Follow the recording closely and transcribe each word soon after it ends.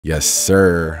Yes,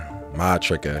 sir. My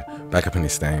Tricka back up in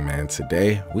this thing, man.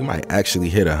 Today, we might actually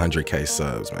hit 100K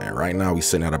subs, man. Right now, we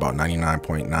sitting at about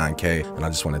 99.9K, and I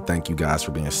just want to thank you guys for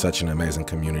being such an amazing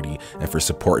community and for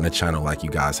supporting the channel like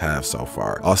you guys have so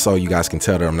far. Also, you guys can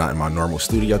tell that I'm not in my normal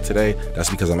studio today.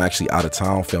 That's because I'm actually out of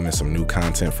town filming some new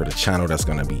content for the channel that's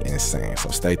going to be insane. So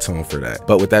stay tuned for that.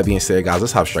 But with that being said, guys,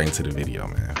 let's hop straight into the video,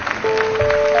 man.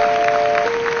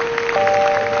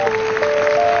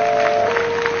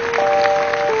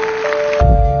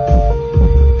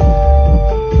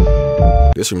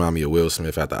 This remind me of Will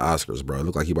Smith at the Oscars, bro. It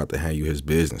looked like he about to hand you his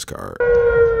business card.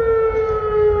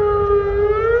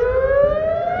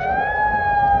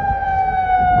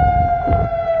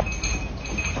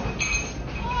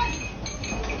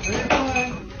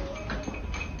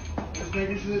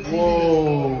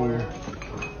 Whoa.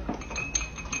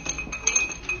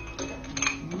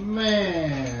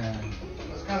 Man. I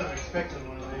was kind of expecting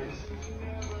one of these.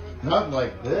 Not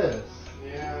like this.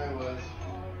 Yeah, I was.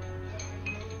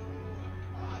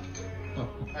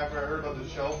 After I heard about the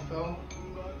shelf though.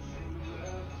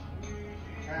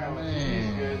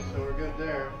 He's good, so we're good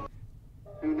there.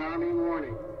 Tsunami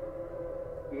warning.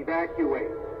 Evacuate.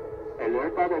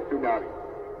 Alerta de tsunami.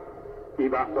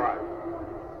 Evacuar.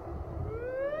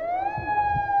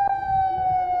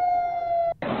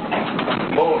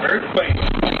 Oh, earthquake.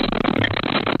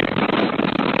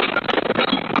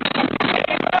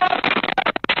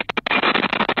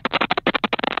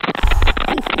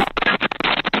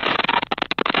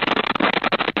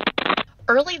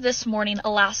 Early this morning,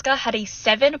 Alaska had a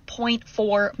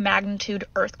 7.4 magnitude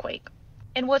earthquake.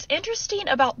 And what's interesting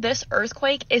about this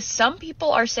earthquake is some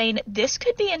people are saying this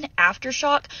could be an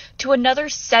aftershock to another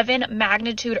 7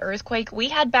 magnitude earthquake we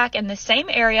had back in the same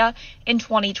area in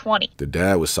 2020. The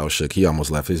dad was so shook, he almost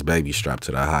left his baby strapped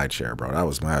to the high chair, bro. That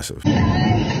was massive. Then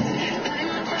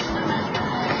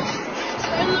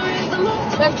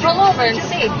pull over and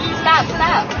see. Stop.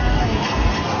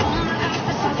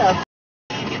 What the?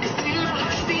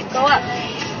 Go up. What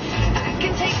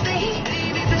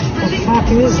the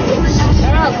fuck is this?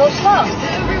 No, go slow.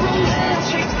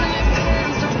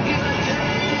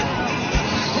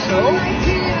 So?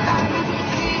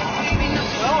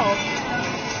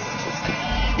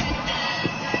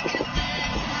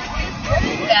 What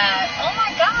is that? Oh my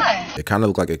god. It kind of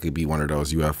looked like it could be one of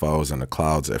those UFOs in the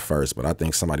clouds at first, but I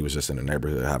think somebody was just in the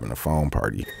neighborhood having a phone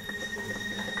party.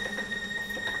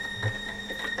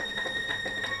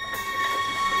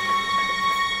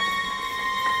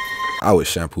 I would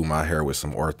shampoo my hair with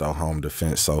some Ortho Home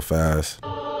Defense so fast. I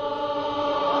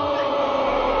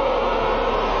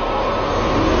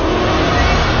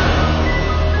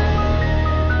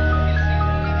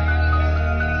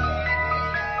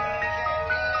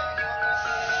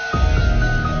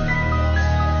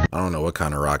don't know what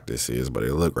kind of rock this is, but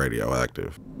it looked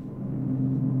radioactive.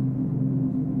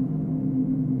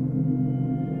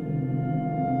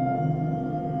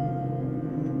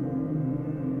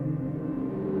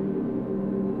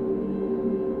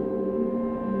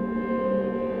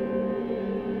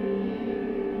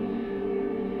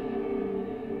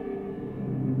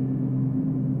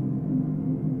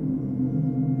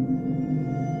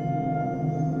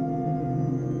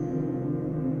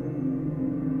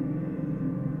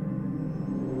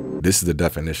 This is the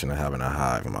definition of having a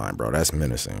hive mind, bro. That's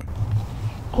menacing.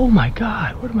 Oh my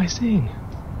god, what am I seeing?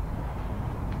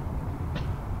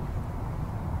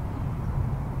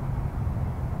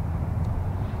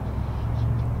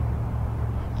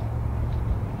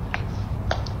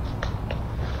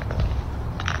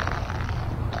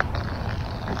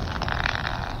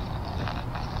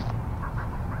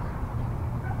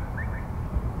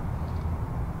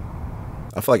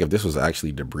 I feel like if this was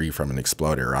actually debris from an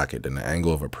exploded rocket, then the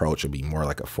angle of approach would be more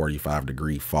like a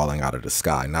 45-degree falling out of the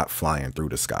sky, not flying through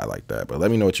the sky like that. But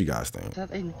let me know what you guys think. Oh.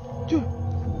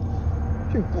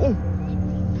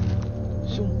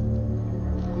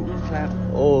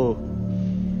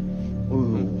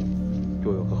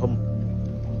 Trời ơi, không.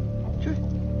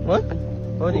 What?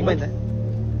 Thôi đi bên này.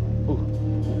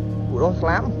 Đó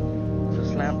slam.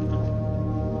 Slam.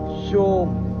 Show.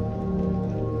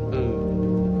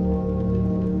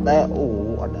 Đây, ở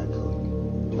đây khơi.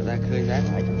 Mà ra khơi giá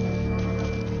phải trong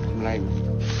này.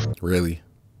 Really?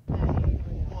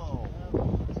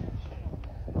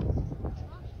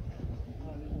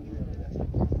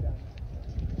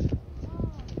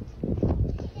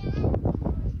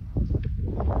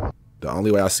 The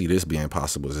only way I see this being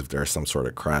possible is if there's some sort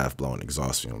of craft blowing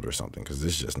exhaust fumes or something, because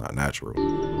this is just not natural.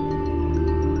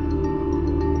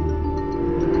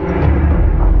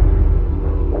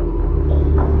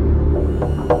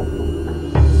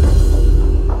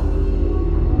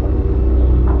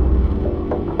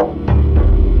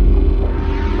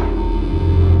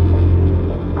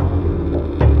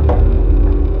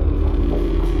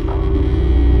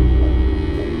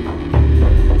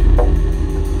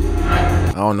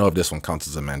 don't know if this one counts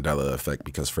as a Mandela effect,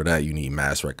 because for that you need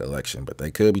mass recollection, but they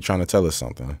could be trying to tell us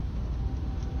something.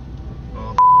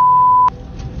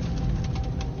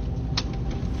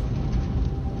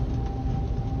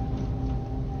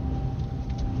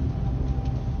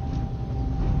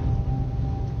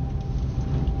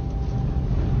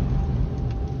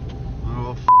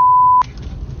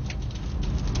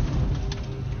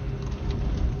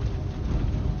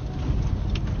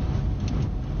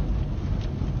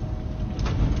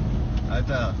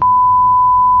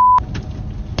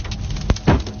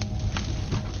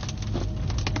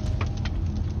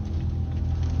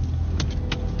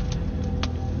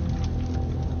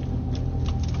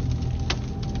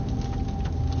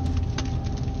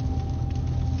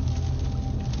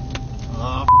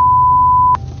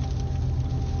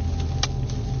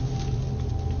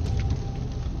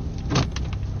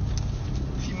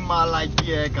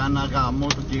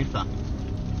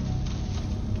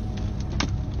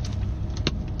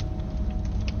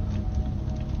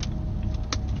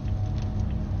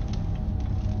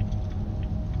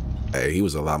 Hey, he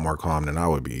was a lot more calm than I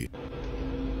would be.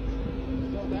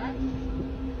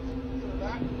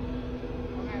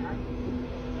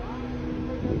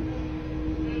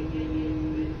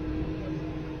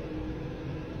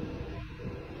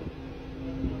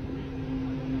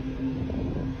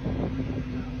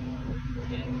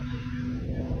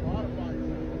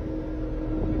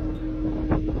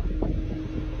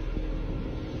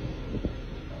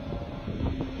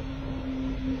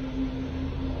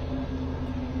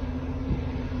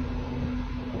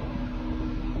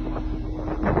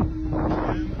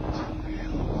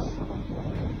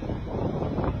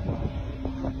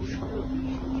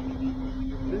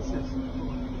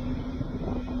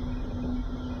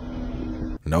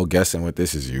 No guessing what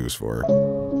this is used for.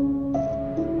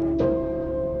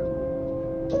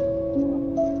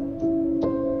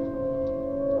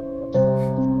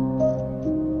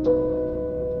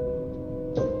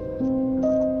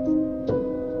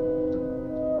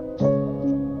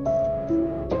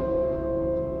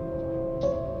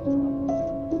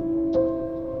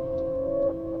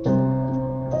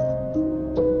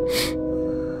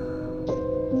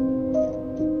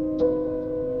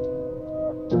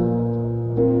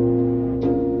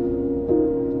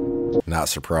 Not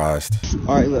surprised.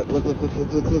 All right, look. So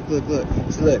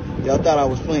look, y'all thought I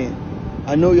was playing.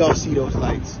 I know y'all see those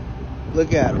lights.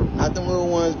 Look at them. Not them little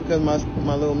ones because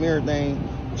my little mirror thing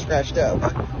was scratched up.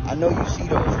 I know you see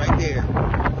those right there,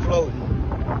 floating.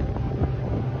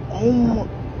 Oh my,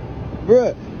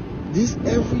 bruh, this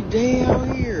every day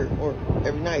out here, or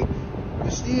every night.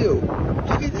 But still,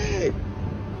 look at that.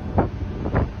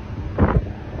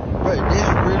 Bruh, this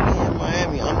really in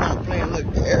Miami. I'm not playing.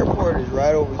 Look, the airport is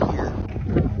right over here.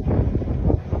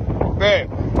 Babe,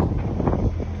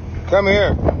 come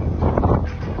here.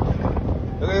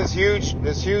 Look at this huge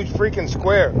freaking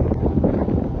square.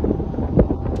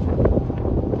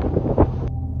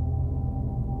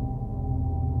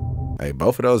 Hey,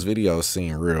 both of those videos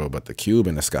seem real, but the cube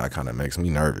in the sky kind of makes me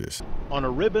nervous. On a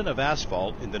ribbon of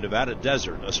asphalt in the Nevada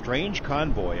desert, a strange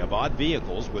convoy of odd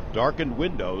vehicles with darkened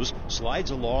windows slides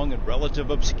along in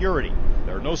relative obscurity.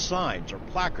 There are no signs or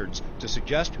placards to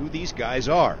suggest who these guys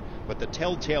are, but the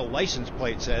telltale license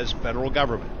plate says federal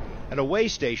government. At a way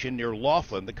station near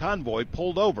Laughlin, the convoy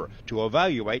pulled over to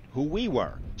evaluate who we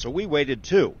were, so we waited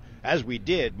too. As we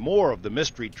did, more of the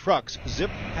mystery trucks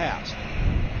zipped past.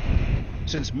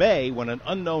 Since May, when an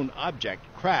unknown object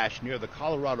crashed near the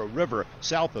Colorado River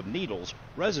south of Needles,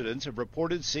 residents have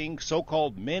reported seeing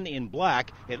so-called men in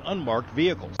black in unmarked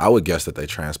vehicles. I would guess that they're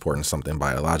transporting something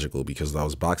biological, because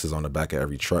those boxes on the back of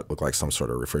every truck look like some sort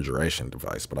of refrigeration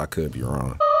device, but I could be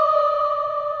wrong.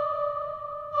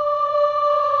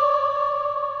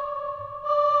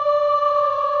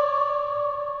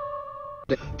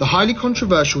 The highly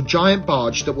controversial giant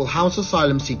barge that will house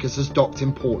asylum seekers has docked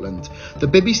in Portland. The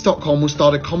Bibi Stockholm will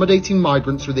start accommodating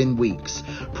migrants within weeks.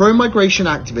 Pro-migration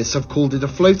activists have called it a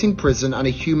floating prison and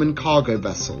a human cargo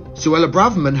vessel. Suella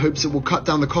Braverman hopes it will cut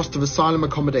down the cost of asylum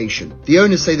accommodation. The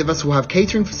owners say the vessel will have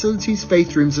catering facilities,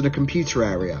 faith rooms and a computer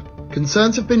area.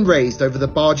 Concerns have been raised over the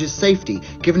barge's safety,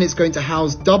 given it's going to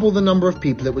house double the number of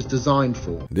people it was designed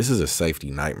for. This is a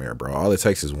safety nightmare, bro. All it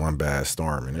takes is one bad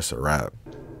storm and it's a wrap.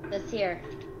 This here,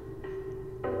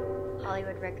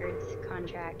 Hollywood Records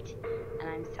contract, and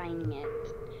I'm signing it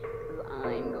because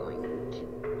I'm going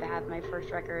to have my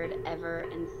first record ever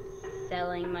and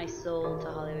selling my soul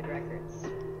to Hollywood Records.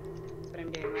 That's what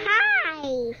I'm doing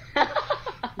right now.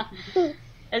 Hi!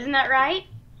 Isn't that right?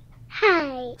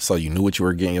 Hi! So you knew what you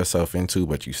were getting yourself into,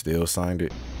 but you still signed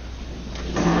it?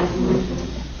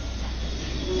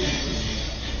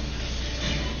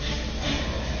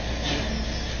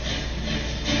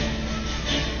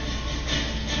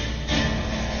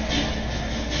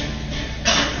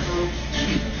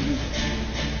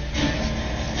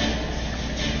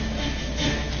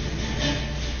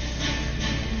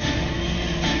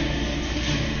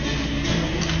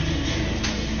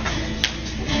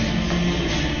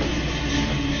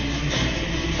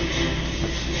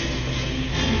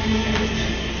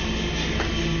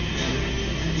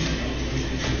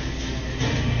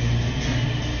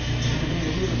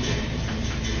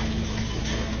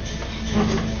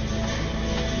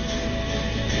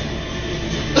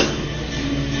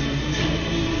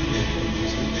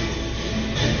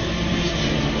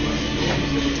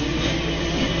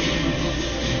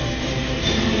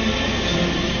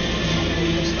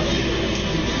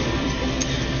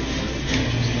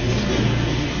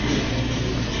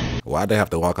 Why'd they have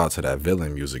to walk out to that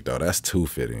villain music though? That's too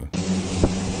fitting.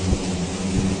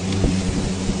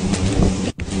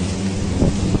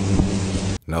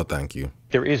 No, thank you.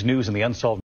 There is news in the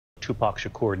unsolved Tupac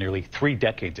Shakur nearly 3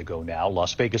 decades ago now.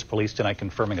 Las Vegas police tonight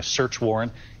confirming a search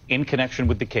warrant in connection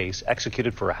with the case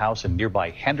executed for a house in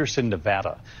nearby Henderson,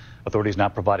 Nevada. Authorities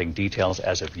not providing details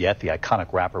as of yet. The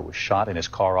iconic rapper was shot in his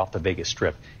car off the Vegas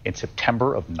Strip in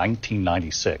September of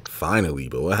 1996. Finally,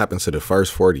 but what happened to the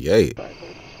first 48?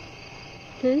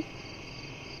 Okay.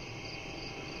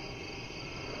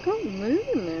 Don't move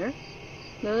in there.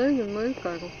 No, there's a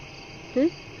motorcycle.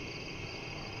 See?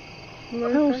 I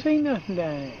don't see nothing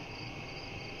down there.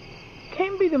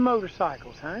 Can't be the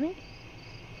motorcycles, honey.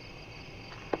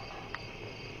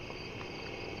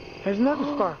 There's another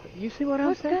sparkler. You see what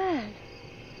I'm saying?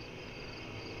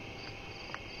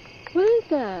 What's that? What is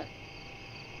that?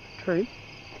 Tree.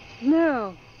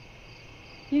 No.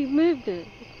 You moved it,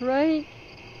 right?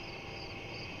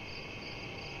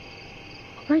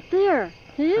 Right there.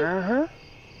 See it? Uh-huh.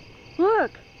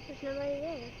 Look. There's nobody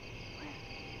there. Where?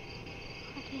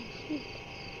 I can't see.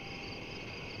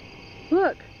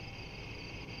 Look.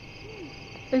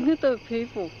 Is it those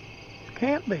people?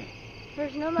 Can't be.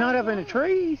 There's nobody. Not up in the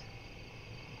trees.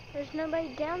 There's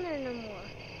nobody down there no more.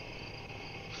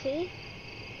 See?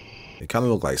 It kind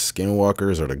of look like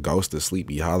skinwalkers or the ghost of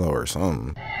Sleepy Hollow or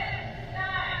something.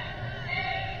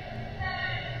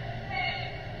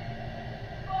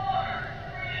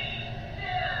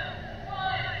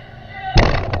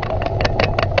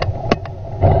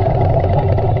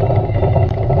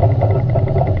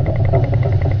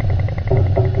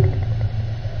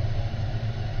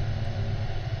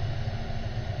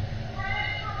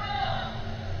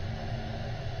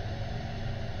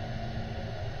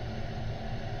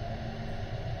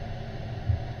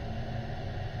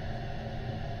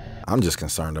 I'm just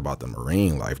concerned about the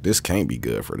marine life. This can't be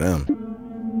good for them.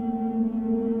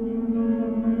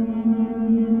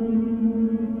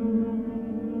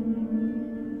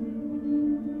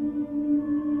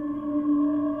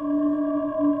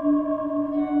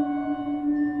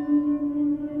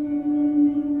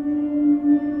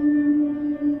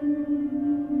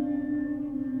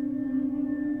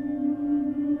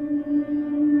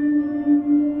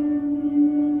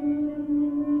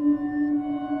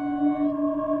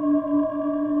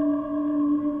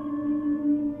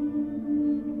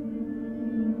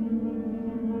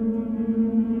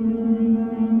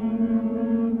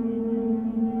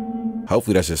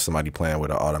 Hopefully that's just somebody playing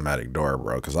with an automatic door,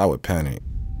 bro, because I would panic.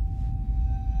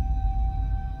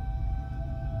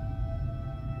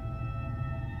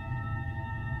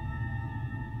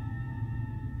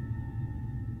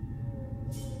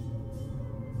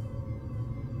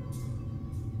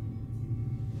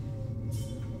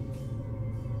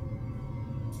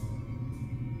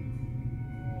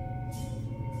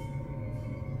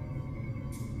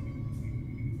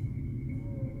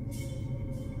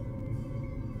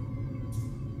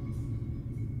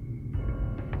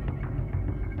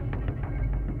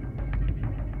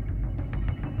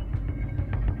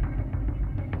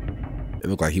 It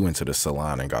looked like he went to the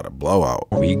salon and got a blowout.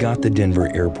 We got the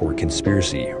Denver airport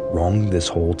conspiracy wrong this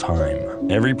whole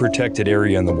time. Every protected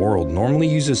area in the world normally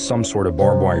uses some sort of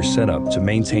barbed wire setup to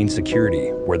maintain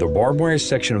security, where the barbed wire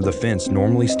section of the fence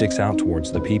normally sticks out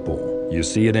towards the people. You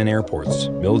see it in airports,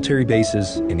 military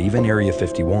bases, and even Area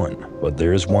 51. But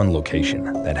there is one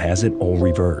location that has it all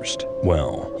reversed.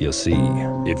 Well, you see,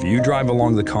 if you drive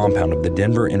along the compound of the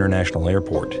Denver International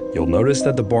Airport, you'll notice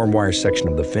that the barbed wire section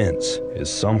of the fence is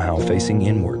somehow facing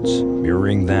inwards,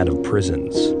 mirroring that of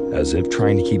prisons, as if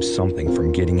trying to keep something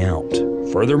from getting out.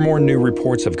 Furthermore, new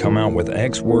reports have come out with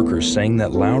ex-workers saying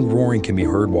that loud roaring can be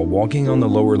heard while walking on the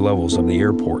lower levels of the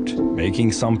airport,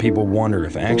 making some people wonder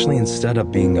if actually instead of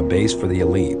being a base for the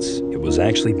elites, it was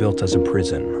actually built as a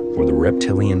prison for the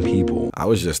reptilian people. I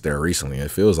was just there recently.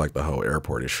 It feels like the whole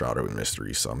airport is shrouded with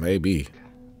mystery, so maybe.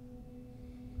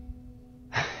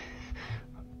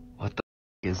 What the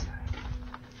is that?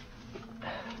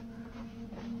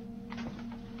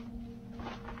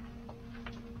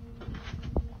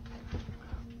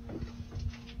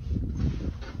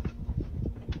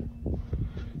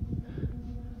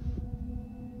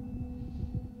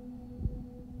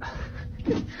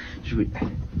 Should we...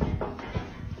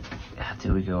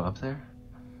 Did we go up there?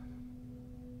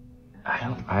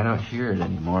 I don't hear it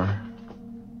anymore.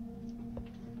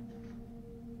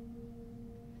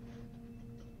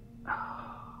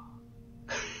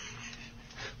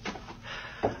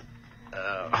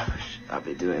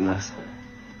 they doing this?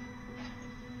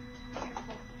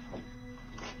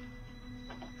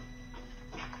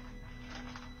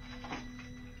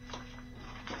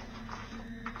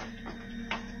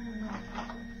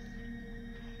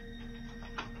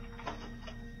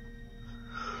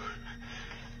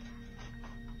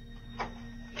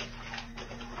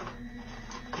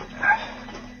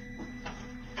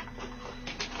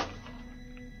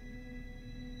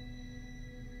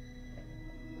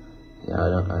 Yeah, I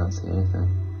don't see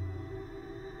anything.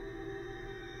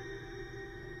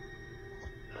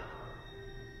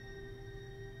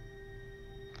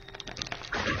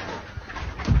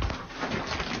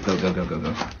 Go, go, go, go,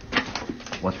 go.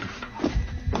 What the f...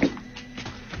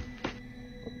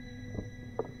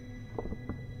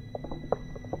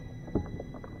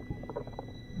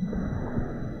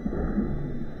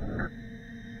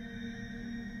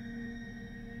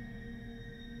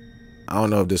 I don't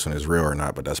know if this one is real or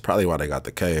not, but that's probably why they got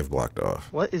the cave blocked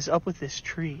off. What is up with this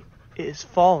tree? It is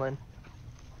fallen,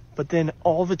 but then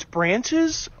all of its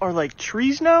branches are like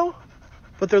trees now,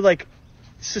 but they're like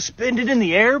suspended in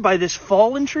the air by this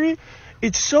fallen tree.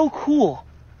 It's so cool.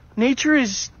 Nature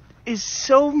is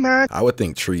so mad. I would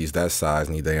think trees that size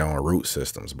need their own root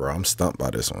systems, bro. I'm stumped by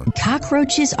this one.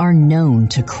 Cockroaches are known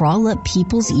to crawl up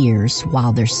people's ears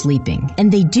while they're sleeping, and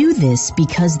they do this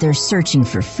because they're searching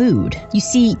for food. You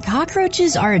see,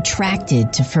 cockroaches are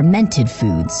attracted to fermented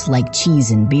foods like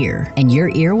cheese and beer, and your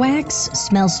earwax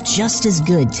smells just as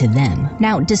good to them.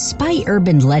 Now, despite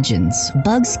urban legends,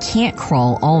 bugs can't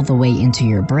crawl all the way into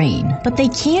your brain, but they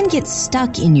can get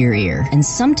stuck in your ear and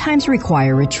sometimes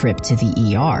require a trip to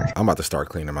the ER. I'm about to start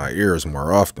cleaning my ears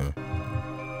more often.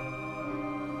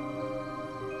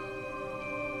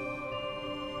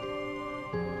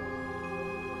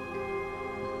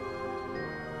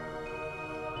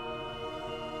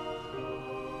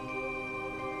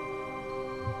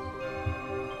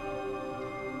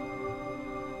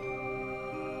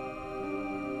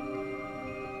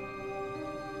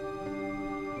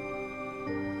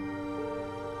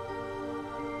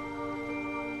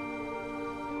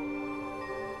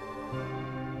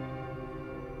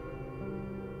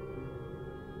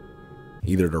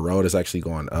 Either the road is actually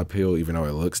going uphill even though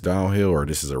it looks downhill, or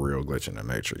this is a real glitch in the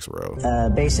Matrix road.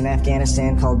 Base in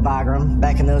Afghanistan called Bagram.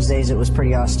 Back in those days it was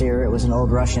pretty austere. It was an old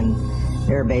Russian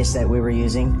air base that we were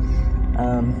using.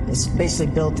 It's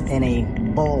basically built in a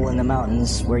bowl in the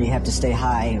mountains where you have to stay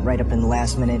high right up in the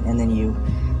last minute, and then you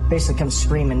basically come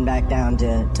screaming back down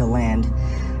to land.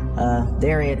 The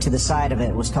area to the side of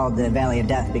it was called the Valley of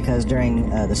Death because during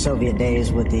the Soviet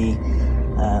days with the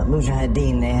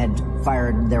Mujahideen, they had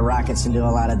fired their rockets into a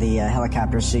lot of the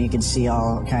helicopters, so you could see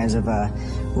all kinds of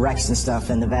wrecks and stuff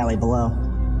in the valley below,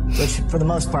 which for the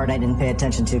most part I didn't pay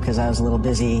attention to because I was a little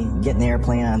busy getting the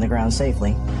airplane on the ground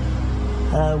safely.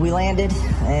 We landed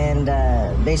and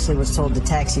basically was told to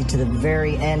taxi to the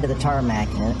very end of the tarmac,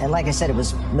 and like I said, it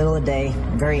was middle of the day,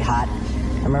 very hot.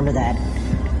 I remember that.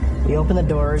 We opened the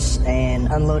doors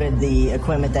and unloaded the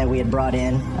equipment that we had brought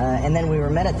in, and then we were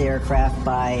met at the aircraft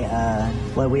by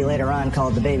what we later on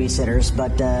called the babysitters,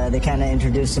 but they kind of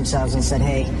introduced themselves and said,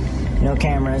 hey, no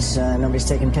cameras, nobody's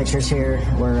taking pictures here,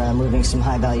 we're moving some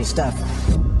high-value stuff.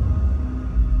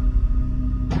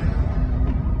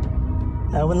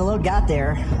 When the load got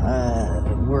there,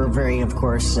 we're very, of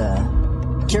course,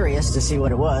 curious to see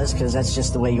what it was, because that's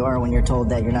just the way you are when you're told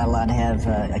that you're not allowed to have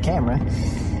a camera.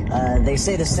 They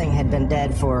say this thing had been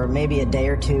dead for maybe a day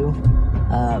or two,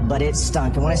 but it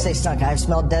stunk. And when I say stunk, I've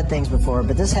smelled dead things before,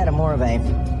 but this had a more of a,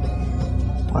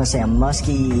 I want to say a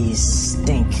musky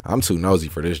stink. I'm too nosy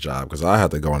for this job because I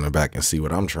have to go in the back and see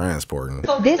what I'm transporting.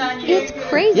 This is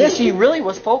crazy. Yeah, she really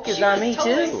was focused on me too.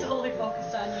 Totally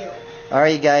focused on you. All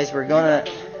right, you guys, we're gonna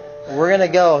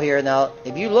go here now.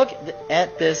 If you look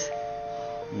at this,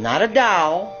 not a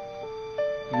doll,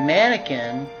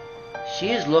 mannequin,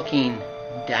 she is looking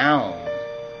down.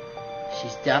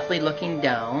 She's definitely looking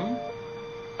down.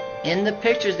 In the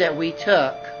pictures that we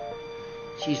took,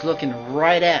 she's looking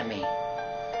right at me.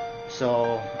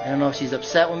 So I don't know if she's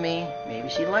upset with me. Maybe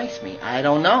she likes me. I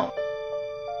don't know.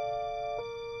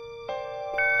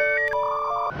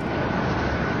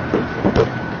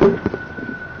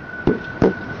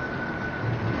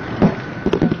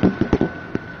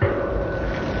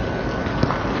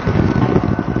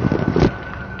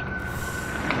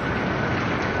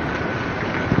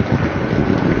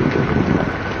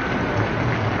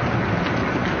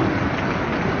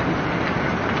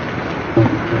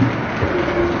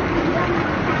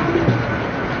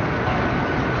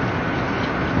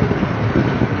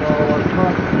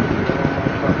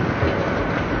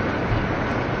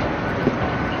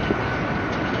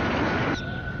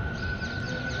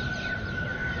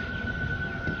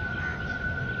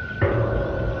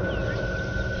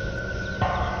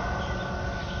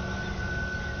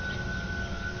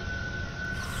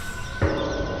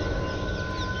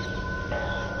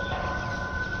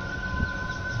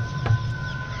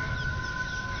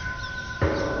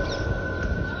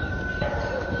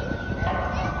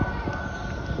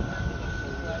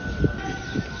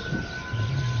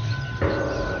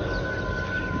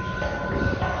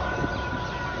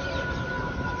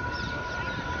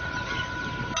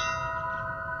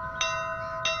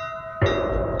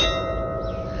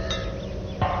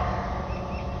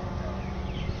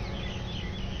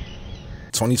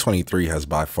 2023 has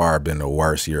by far been the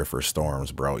worst year for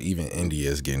storms, bro. Even India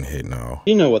is getting hit now.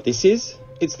 You know what this is?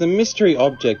 It's the mystery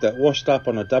object that washed up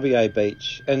on a WA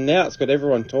beach, and now it's got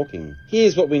everyone talking.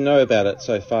 Here's what we know about it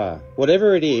so far.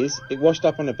 Whatever it is, it washed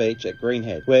up on a beach at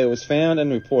Greenhead, where it was found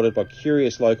and reported by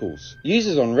curious locals.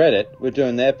 Users on Reddit were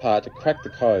doing their part to crack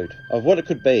the code of what it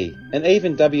could be, and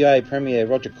even WA Premier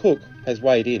Roger Cook has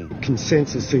weighed in.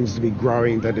 Consensus seems to be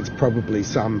growing that it's probably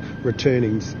some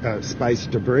returning space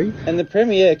debris. And the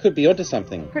Premier could be onto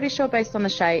something. Pretty sure based on the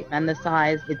shape and the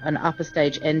size, it's an upper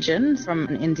stage engine from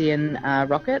an Indian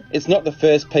rocket. It's not the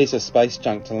first piece of space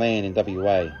junk to land in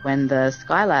WA. When the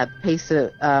Skylab piece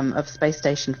of space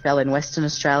station fell in Western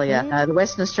Australia, the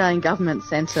Western Australian government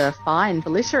sent a fine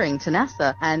for littering to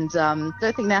NASA, and don't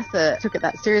think NASA took it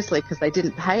that seriously because they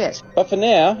didn't pay it. But for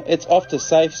now, it's off to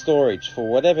safe storage for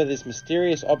whatever this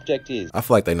mysterious object is. I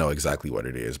feel like they know exactly what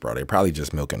it is, bro. They're probably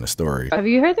just milking the story. Have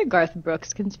you heard the Garth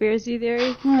Brooks conspiracy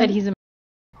theory? That he's a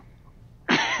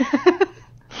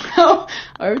Oh,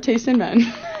 our taste in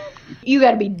men. You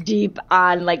gotta be deep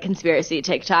on like conspiracy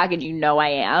TikTok, and you know I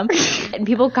am. And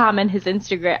people comment his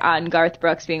Instagram on Garth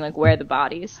Brooks being like, "Where are the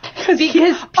bodies?" Because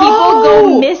people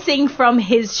go missing from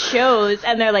his shows,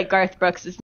 and they're like, Garth Brooks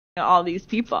is all these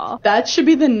people. That should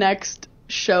be the next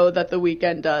show that The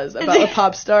Weeknd does about a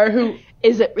pop star who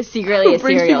is it secretly a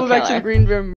brings serial people killer. back to the green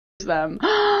room and murders them.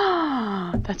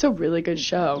 That's a really good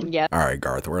show. Yeah. All right,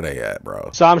 Garth, where they at, bro?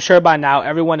 So I'm sure by now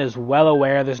everyone is well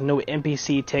aware of this new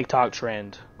NPC TikTok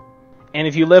trend. And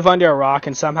if you live under a rock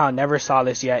and somehow never saw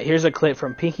this yet, here's a clip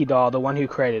from Pinky Doll, the one who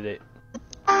created it.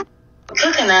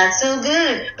 Coconut so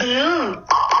good.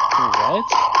 What?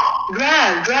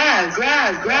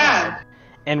 Grab.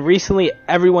 And recently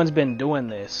everyone's been doing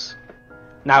this.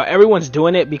 Now everyone's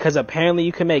doing it because apparently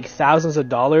you can make thousands of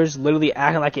dollars literally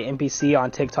acting like an NPC on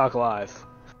TikTok Live.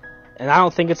 And I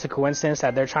don't think it's a coincidence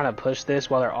that they're trying to push this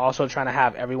while they're also trying to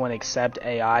have everyone accept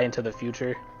AI into the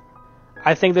future.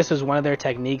 I think this is one of their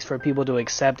techniques for people to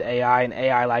accept AI and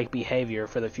AI-like behavior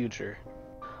for the future.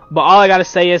 But all I gotta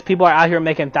say is people are out here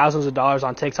making thousands of dollars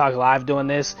on TikTok Live doing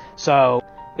this, so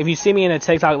if you see me in a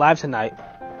TikTok Live tonight,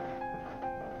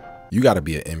 you gotta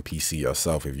be an NPC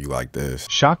yourself if you like this.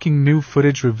 Shocking new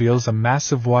footage reveals a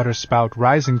massive water spout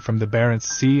rising from the Barents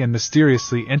Sea and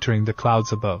mysteriously entering the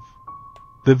clouds above.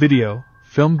 The video,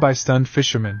 filmed by stunned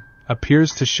fishermen,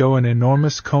 appears to show an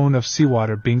enormous cone of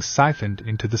seawater being siphoned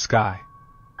into the sky.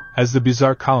 As the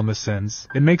bizarre column ascends,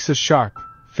 it makes a sharp,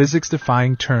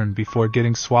 physics-defying turn before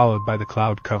getting swallowed by the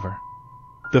cloud cover.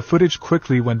 The footage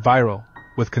quickly went viral,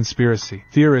 with conspiracy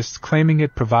theorists claiming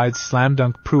it provides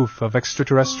slam-dunk proof of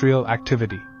extraterrestrial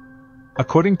activity.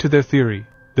 According to their theory,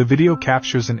 the video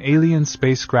captures an alien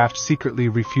spacecraft secretly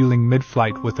refueling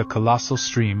mid-flight with a colossal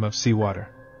stream of seawater.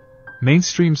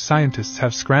 Mainstream scientists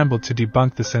have scrambled to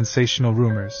debunk the sensational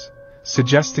rumors,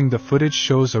 suggesting the footage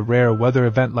shows a rare weather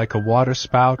event like a water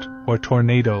spout or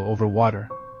tornado over water.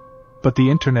 But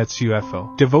the internet's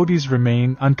UFO devotees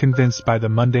remain unconvinced by the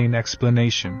mundane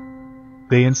explanation.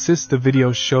 They insist the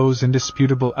video shows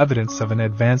indisputable evidence of an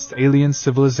advanced alien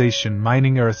civilization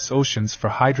mining Earth's oceans for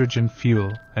hydrogen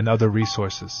fuel and other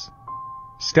resources.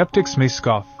 Skeptics may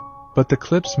scoff, but the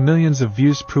clip's millions of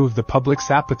views prove the public's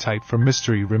appetite for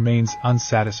mystery remains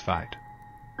unsatisfied.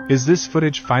 Is this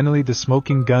footage finally the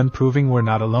smoking gun proving we're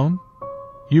not alone?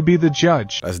 You be the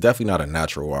judge. That's definitely not a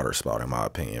natural water spout in my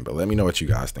opinion, but let me know what you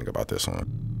guys think about this one.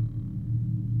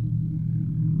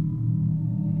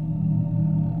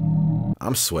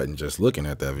 I'm sweating just looking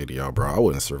at that video, bro. I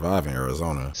wouldn't survive in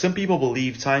Arizona. Some people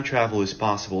believe time travel is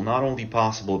possible. Not only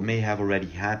possible, it may have already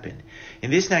happened. In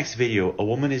this next video, a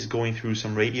woman is going through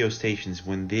some radio stations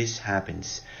when this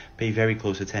happens. Pay very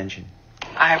close attention.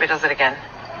 I hope it does it again.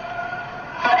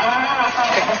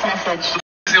 Get this message.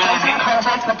 I'm in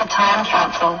contact with the time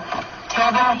capsule.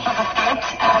 Tell them he's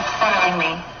escaped and is following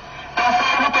me. They'll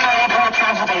say that there are 8 more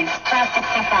tragedies.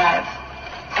 265.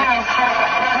 Guys, hurry,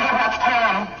 I gotta go back to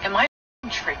town. Am I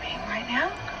tripping right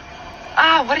now?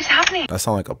 Ah, what is happening? That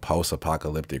sounds like a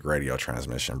post-apocalyptic radio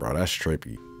transmission, bro. That's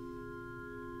trippy.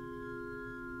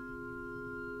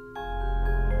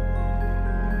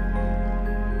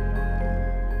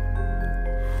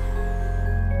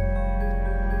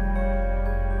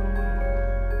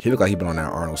 He looked like he been on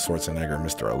that Arnold Schwarzenegger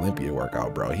Mr. Olympia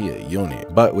workout, bro. He a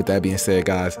unit. But with that being said,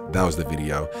 guys, that was the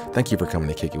video. Thank you for coming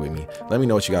to kick it with me. Let me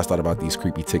know what you guys thought about these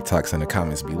creepy TikToks in the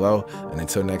comments below. And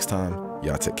until next time,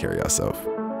 y'all take care of yourself.